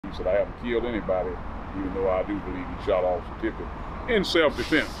He said, I haven't killed anybody, even though I do believe he shot Officer Tippit in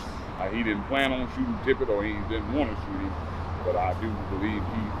self-defense. He didn't plan on shooting Tippit, or he didn't want to shoot him, but I do believe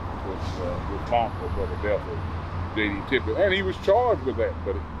he was responsible for the death of J.D. Tippit, and he was charged with that,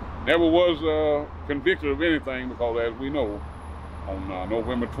 but never was convicted of anything, because as we know, on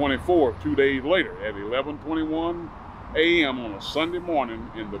November 24th, 2 days later, at 11:21 a.m. on a Sunday morning,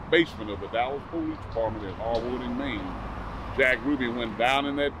 in the basement of the Dallas Police Department in Harwood in Maine, Jack Ruby went down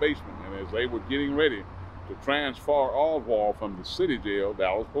in that basement, and as they were getting ready to transfer Oswald from the city jail,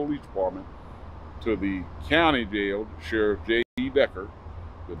 Dallas Police Department, to the county jail, Sheriff J.E. Decker,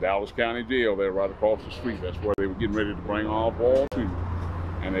 the Dallas County Jail there right across the street. That's where they were getting ready to bring Oswald to.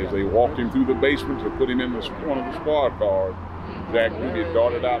 And as they walked him through the basement to put him in one of the squad cars, Jack Ruby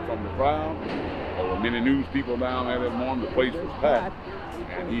darted out from the crowd. There were many news people down there that morning. The place was packed.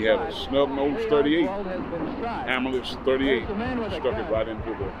 And he had a snub-nosed 38, hammerless 38, stuck it right into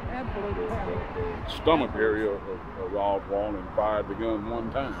the stomach area of Oswald and fired the gun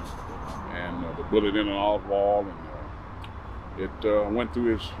one time. And the bullet in Oswald, and it went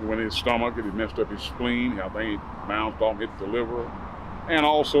through his stomach, and it messed up his spleen. I think it bounced off, hit the liver, and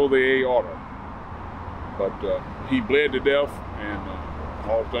also the aorta. But he bled to death and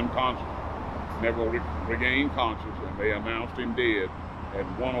lost unconscious, never regained conscious, and they announced him dead at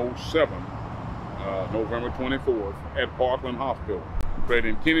 1:07, November 24th, at Parkland Hospital.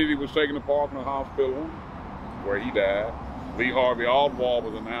 President Kennedy was taken to Parkland Hospital, where he died. Lee Harvey Oswald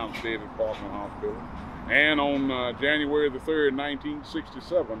was announced dead at Parkland Hospital. And on January the 3rd,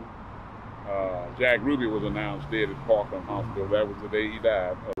 1967, Jack Ruby was announced dead at Parkland Hospital. That was the day he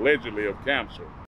died, allegedly of cancer.